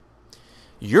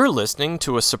You're listening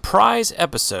to a surprise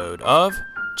episode of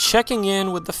Checking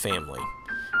In with the Family.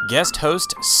 Guest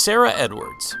host Sarah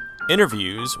Edwards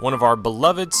interviews one of our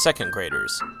beloved second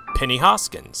graders, Penny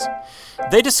Hoskins.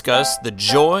 They discuss the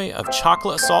joy of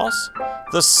chocolate sauce,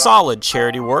 the solid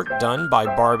charity work done by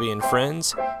Barbie and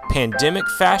Friends, pandemic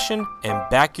fashion, and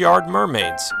backyard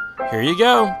mermaids. Here you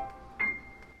go.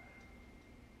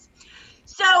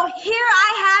 So here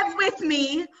I have with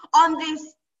me on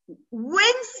this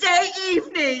Wednesday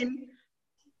evening,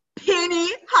 Penny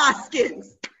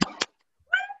Hoskins.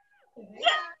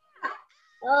 Yeah.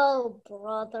 Oh,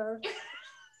 brother.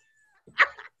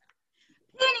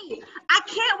 Penny, I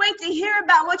can't wait to hear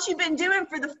about what you've been doing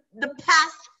for the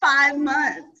past 5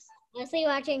 months. Mostly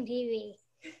watching TV.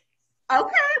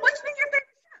 Okay, what's been your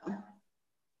favorite show?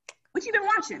 What you been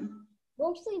watching?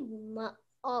 Mostly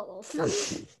all of them.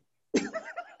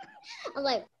 I'm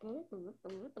like,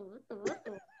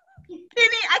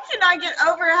 Penny, I cannot get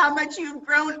over how much you've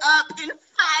grown up in 5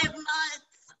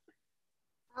 months.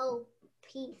 oh,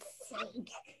 Pete's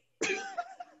sake.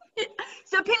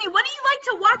 So, Penny, what do you like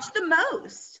to watch the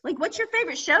most? Like, what's your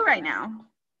favorite show right now?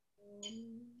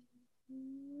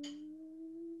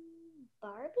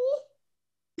 Barbie?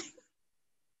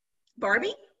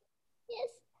 Barbie? Yes.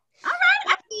 All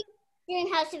right.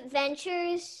 Greenhouse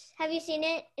Adventures. Have you seen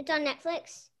it? It's on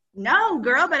Netflix. No,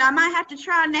 girl, but I might have to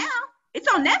try now. It's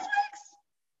on Netflix?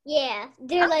 Yeah,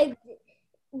 they're like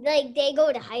they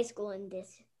go to high school in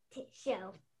this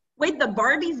show. Wait, the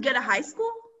Barbies go to high school?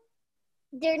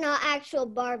 They're not actual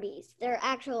Barbies. They're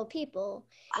actual people,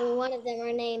 and one of them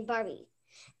are named Barbie.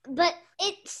 But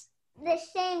it's the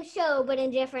same show, but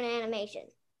in different animation.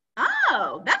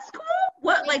 Oh, that's cool.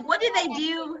 What do they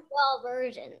do? 12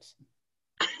 versions.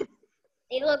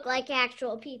 They look like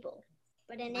actual people,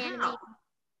 but in animation.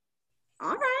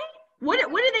 All right. What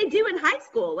do they do in high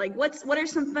school? Like, what are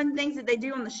some fun things that they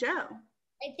do on the show?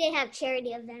 Like they have charity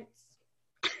events.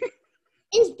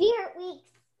 It's Spirit Week.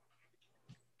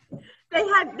 They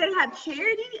have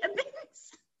charity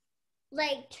events?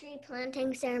 Like tree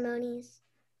planting ceremonies.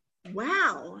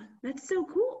 Wow, that's so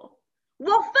cool.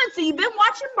 Well, fun. So you've been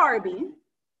watching Barbie.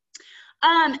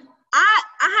 I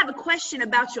have a question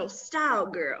about your style,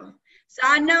 girl. So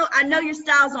I know your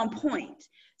style's on point.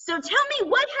 So tell me,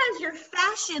 what has your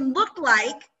fashion looked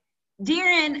like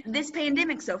during this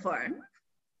pandemic so far?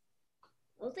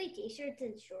 Mostly t-shirts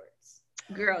and shorts.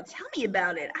 Girl, tell me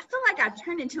about it. I feel like I've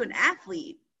turned back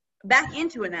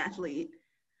into an athlete.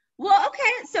 Well,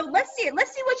 okay, so let's see it.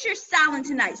 Let's see what you're styling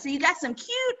tonight. So you got some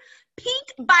cute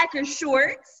pink biker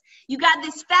shorts. You got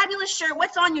this fabulous shirt.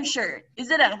 What's on your shirt?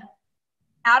 Is it a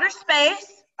outer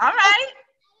space? All right.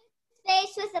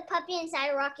 Space with a puppy inside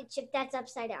a rocket ship that's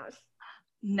upside down.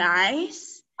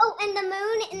 Nice. Oh, and the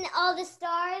moon and all the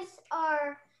stars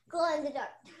are glow in the dark.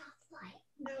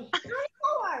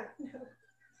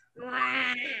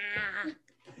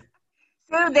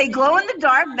 So they glow in the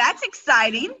dark. That's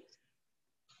exciting.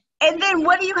 And then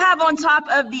what do you have on top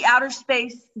of the outer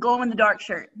space glow in the dark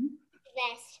shirt?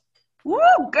 Vest.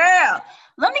 Woo, girl.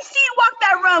 Let me see you walk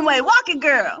that runway. Walk it,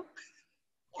 girl.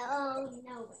 Oh,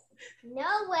 no.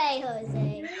 No way,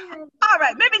 Jose. All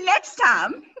right, maybe next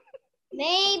time.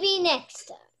 Maybe next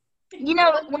time. You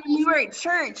know, when you were at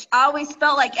church, I always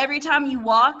felt like every time you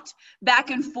walked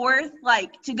back and forth,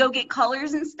 like to go get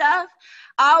colors and stuff,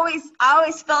 I always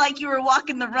felt like you were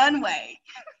walking the runway.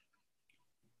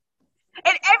 And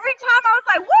every time I was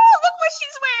like, whoa, look what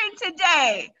she's wearing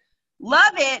today.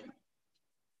 Love it.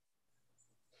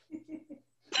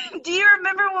 Do you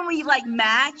remember when we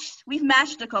matched? We've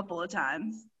matched a couple of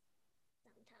times.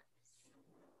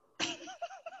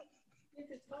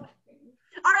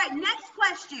 All right, next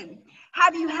question.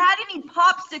 Have you had any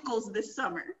popsicles this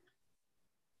summer?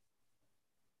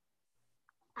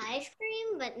 Ice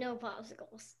cream, but no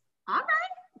popsicles. All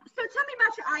right. So tell me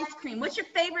about your ice cream. What's your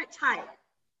favorite type?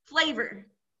 Flavor?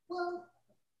 Well,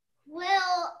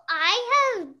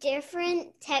 I have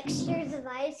different textures of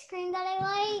ice cream that I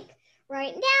like.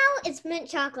 Right now, it's mint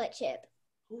chocolate chip.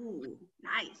 Ooh,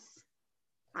 nice.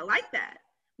 I like that.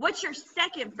 What's your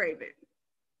second favorite?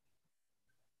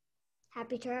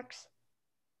 Happy Turks.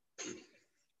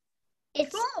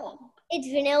 It's Cool. It's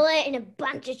vanilla and a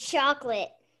bunch of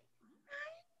chocolate.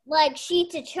 Like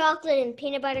sheets of chocolate and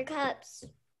peanut butter cups.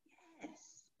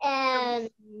 Yes. And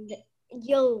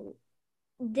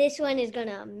this one is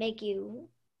gonna make you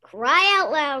cry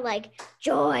out loud like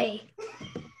joy.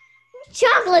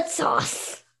 Chocolate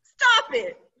sauce. Stop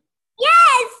it.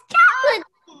 Yes, chocolate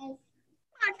sauce.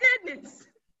 My goodness.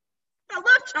 I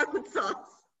love chocolate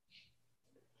sauce.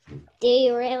 Do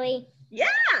you really? Yeah.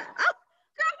 Oh, girl,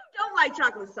 who don't like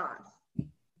chocolate sauce?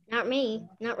 Not me.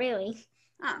 Not really.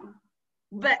 Oh,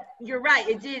 but you're right.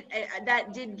 It did.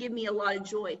 That did give me a lot of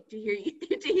joy to hear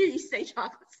you say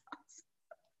chocolate sauce.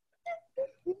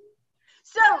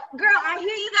 So, girl, I hear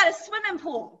you got a swimming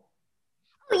pool.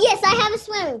 Oh, yes, I have a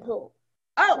swimming pool.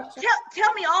 Oh,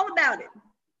 tell me all about it.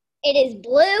 It is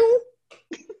blue,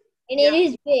 and it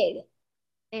is big.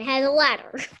 It has a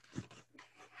ladder.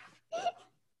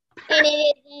 and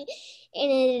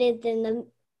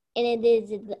it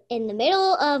is in the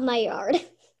middle of my yard.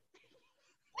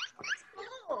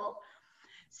 Cool.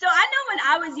 So I know when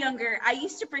I was younger, I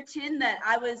used to pretend that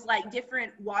I was like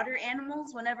different water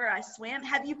animals whenever I swam.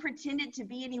 Have you pretended to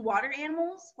be any water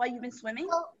animals while you've been swimming?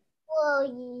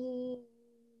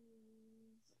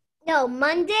 No,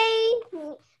 Monday,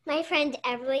 my friend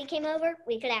Everly came over.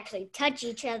 We could actually touch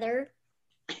each other.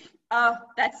 Oh,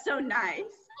 that's so nice.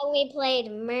 And we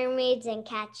played mermaids and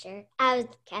catcher. I was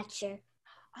the catcher.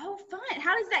 Oh, fun.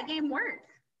 How does that game work?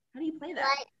 How do you play that?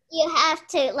 But you have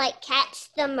to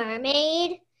catch the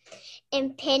mermaid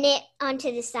and pin it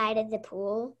onto the side of the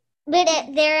pool. But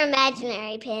they're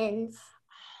imaginary pins.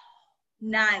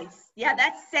 Nice. Yeah,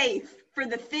 that's safe for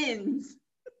the fins.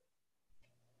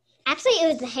 Actually, it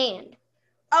was the hand.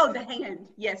 Oh, the hand.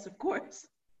 Yes, of course.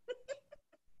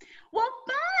 Well,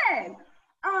 fun.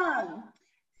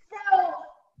 So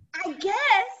I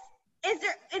guess, is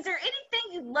there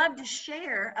anything you'd love to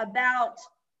share about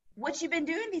what you've been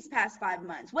doing these past 5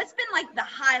 months? What's been like the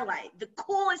highlight, the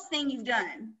coolest thing you've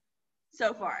done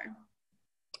so far?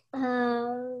 I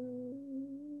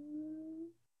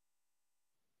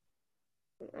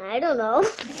don't know.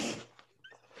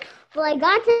 Well, I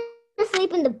got to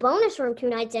sleep in the bonus room 2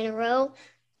 nights in a row.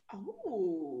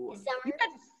 Oh, you got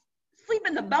to sleep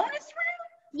in the bonus room?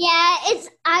 Yeah,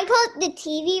 I call it the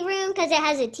TV room because it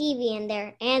has a TV in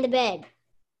there and a bed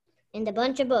and a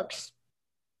bunch of books.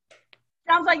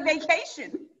 Sounds like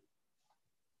vacation.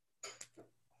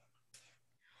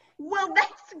 Well,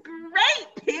 that's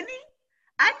great, Penny.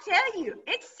 I tell you,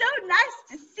 it's so nice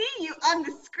to see you on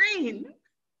the screen.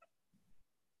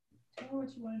 Tell me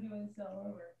what you want to do when it's all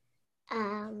over.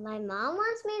 My mom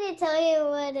wants me to tell you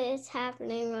what is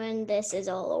happening when this is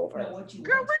all over. Girl, what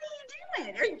are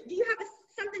you doing? Do you have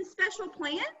something special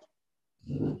planned?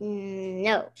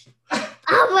 No.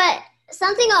 But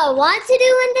something I want to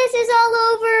do when this is all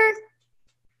over,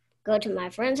 go to my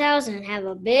friend's house and have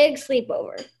a big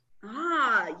sleepover.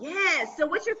 Ah, yes. So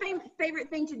what's your favorite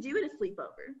thing to do at a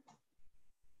sleepover?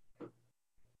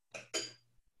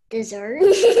 Dessert.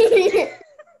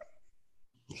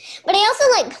 But I also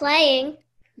like playing.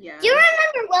 Yeah. Do you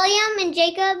remember William and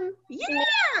Jacob?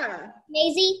 Yeah.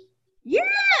 Maisie? Yeah.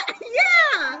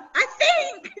 I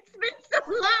think it's been so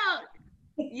long.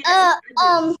 Yes,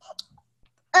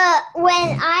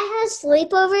 when I have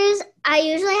sleepovers, I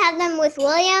usually have them with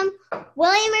William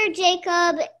or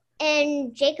Jacob,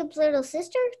 and Jacob's little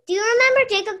sister. Do you remember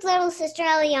Jacob's little sister,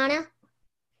 Eliana?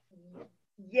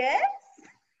 Yes.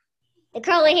 The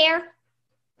curly hair?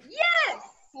 Yes.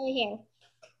 Curly hair.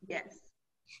 Yes.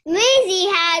 Maisie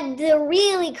had the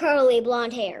really curly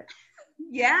blonde hair.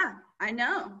 Yeah, I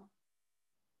know.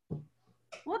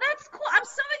 Well, that's cool. I'm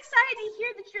so excited to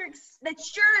hear that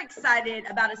you're excited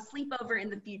about a sleepover in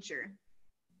the future.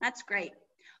 That's great.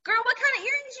 Girl, what kind of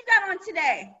earrings you got on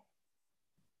today?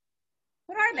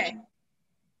 What are they?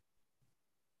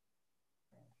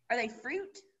 Are they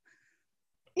fruit?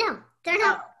 No, they're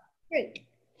not fruit.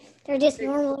 They're just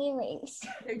normal earrings.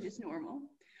 They're just normal.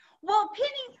 Well,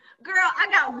 Penny, girl, I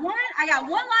got one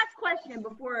last question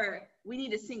before we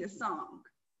need to sing a song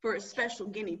for a special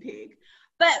guinea pig.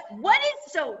 But give us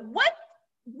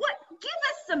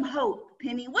some hope,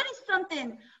 Penny. What is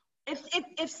something,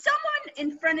 if someone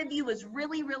in front of you was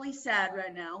really, really sad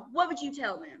right now, what would you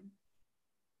tell them?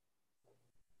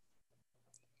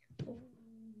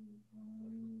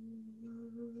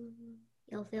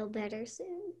 You'll feel better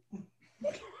soon.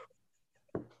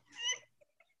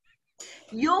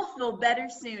 You'll feel better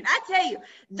soon. I tell you,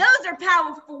 those are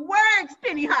powerful words,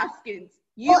 Penny Hoskins.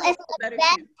 If my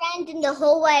best friend in the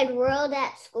whole wide world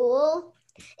at school,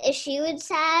 if she was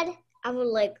sad, I would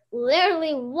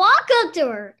literally walk up to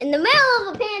her in the middle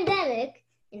of a pandemic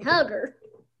and hug her.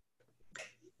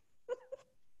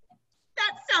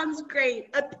 That sounds great.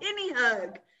 A Penny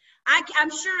hug. I'm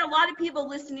sure a lot of people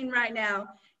listening right now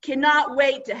cannot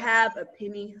wait to have a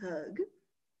Penny hug.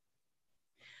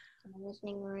 I'm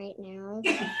listening right now.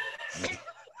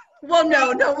 Well,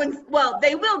 no one's, well,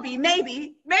 they will be,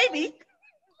 maybe. I'm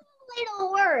a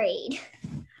little worried.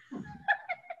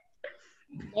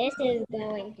 This is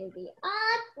going to be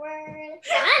awkward.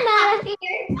 I'm out of here.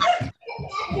 I'm out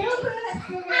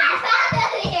of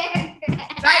here.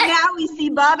 Right now, we see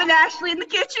Bob and Ashley in the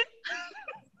kitchen.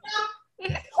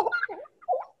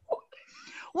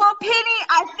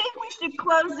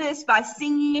 close this by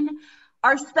singing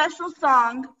our special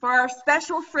song for our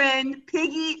special friend,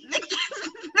 Piggy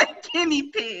the guinea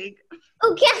pig.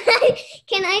 Oh,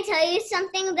 can I tell you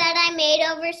something that I made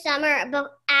over summer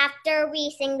after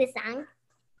we sing the song?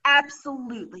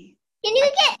 Absolutely. Can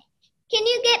you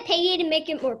get Piggy to make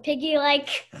it more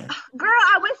piggy-like? Girl,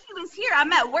 I wish he was here.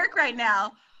 I'm at work right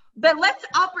now. But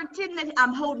I'll pretend that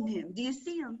I'm holding him. Do you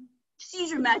see him? Just use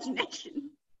your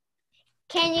imagination.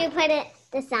 Can you put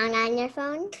the song on your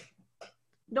phone?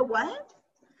 The what?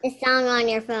 The song on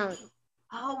your phone.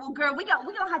 Oh, well, girl, we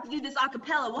don't have to do this a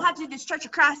cappella. We'll have to do this Church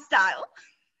of Christ style.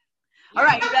 All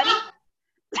right, you ready?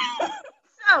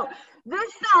 So,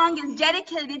 this song is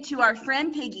dedicated to our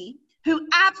friend Piggy, who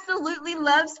absolutely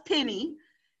loves Penny,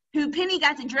 who Penny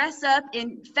got to dress up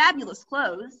in fabulous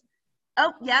clothes.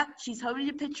 Oh, yeah, she's holding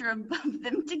a picture of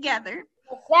them together.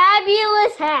 A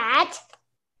fabulous hat.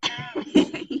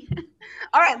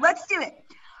 All right, let's do it.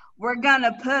 We're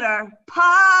gonna put our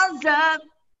paws up,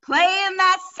 playing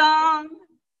that song.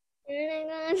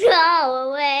 And I'm gonna go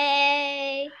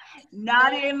away.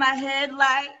 Nodding in my head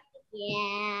like,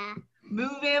 Yeah.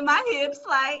 moving my hips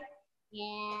like,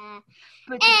 Yeah.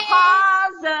 put your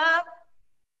paws up.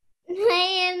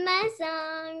 Playing my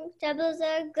song, troubles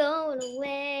are going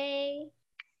away.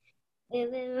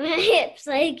 Moving my hips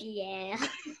like yeah,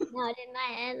 nodding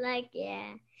my head like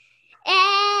yeah.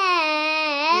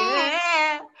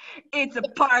 Yeah, it's a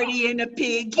party in a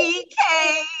piggy cage.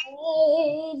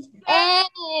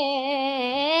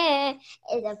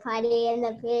 It's a party in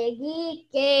the piggy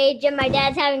cage, and my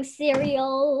dad's having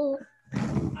cereal.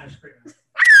 Ice cream.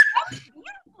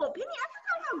 Beautiful, Penny. I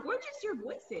forgot how gorgeous your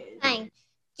voice is. Fine.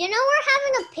 Do you know we're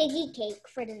having a piggy cake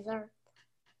for dessert?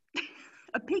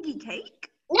 A piggy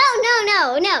cake? No.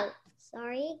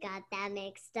 Sorry, got that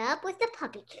mixed up with the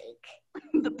puppy cake.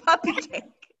 The puppy cake.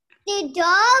 The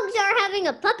dogs are having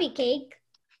a puppy cake.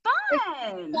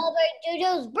 Fun. Celebrate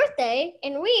Jojo's birthday,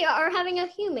 and we are having a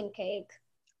human cake.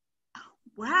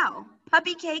 Wow,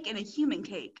 puppy cake and a human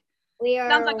cake. We are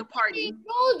Sounds like a party.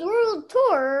 Gold World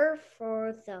Tour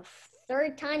for the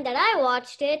third time that I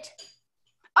watched it.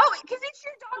 Oh, because it's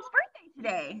your dog's birthday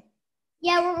today.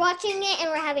 Yeah, we're watching it and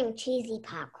we're having cheesy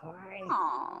popcorn.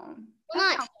 Aww.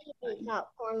 Well, not cheesy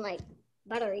popcorn, like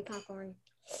buttery popcorn.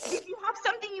 Did you have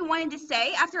something you wanted to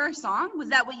say after our song? Was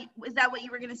that what you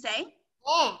were gonna say?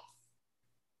 Yes.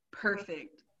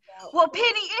 Perfect. Well, Penny,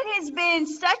 it has been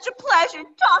such a pleasure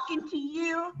talking to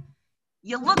you.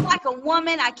 You look like a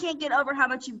woman. I can't get over how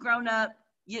much you've grown up.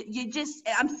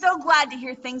 I'm so glad to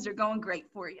hear things are going great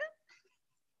for you.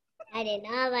 I did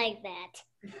not like that.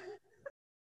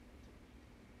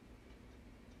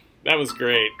 That was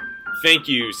great. Thank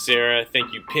you, Sarah.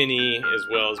 Thank you, Penny, as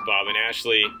well as Bob and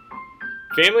Ashley.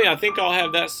 Family, I think I'll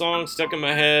have that song stuck in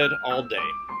my head all day.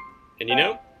 And you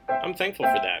know, I'm thankful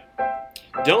for that.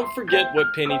 Don't forget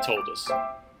what Penny told us.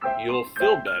 You'll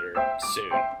feel better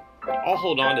soon. I'll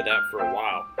hold on to that for a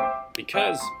while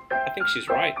because I think she's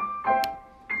right.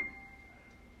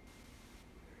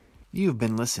 You've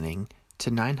been listening to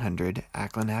 900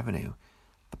 Ackland Avenue,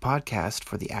 the podcast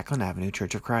for the Ackland Avenue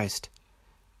Church of Christ.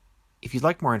 If you'd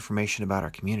like more information about our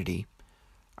community,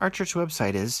 our church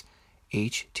website is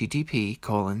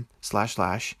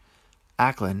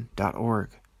http://ackland.org.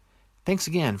 Thanks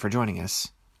again for joining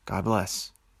us. God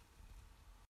bless.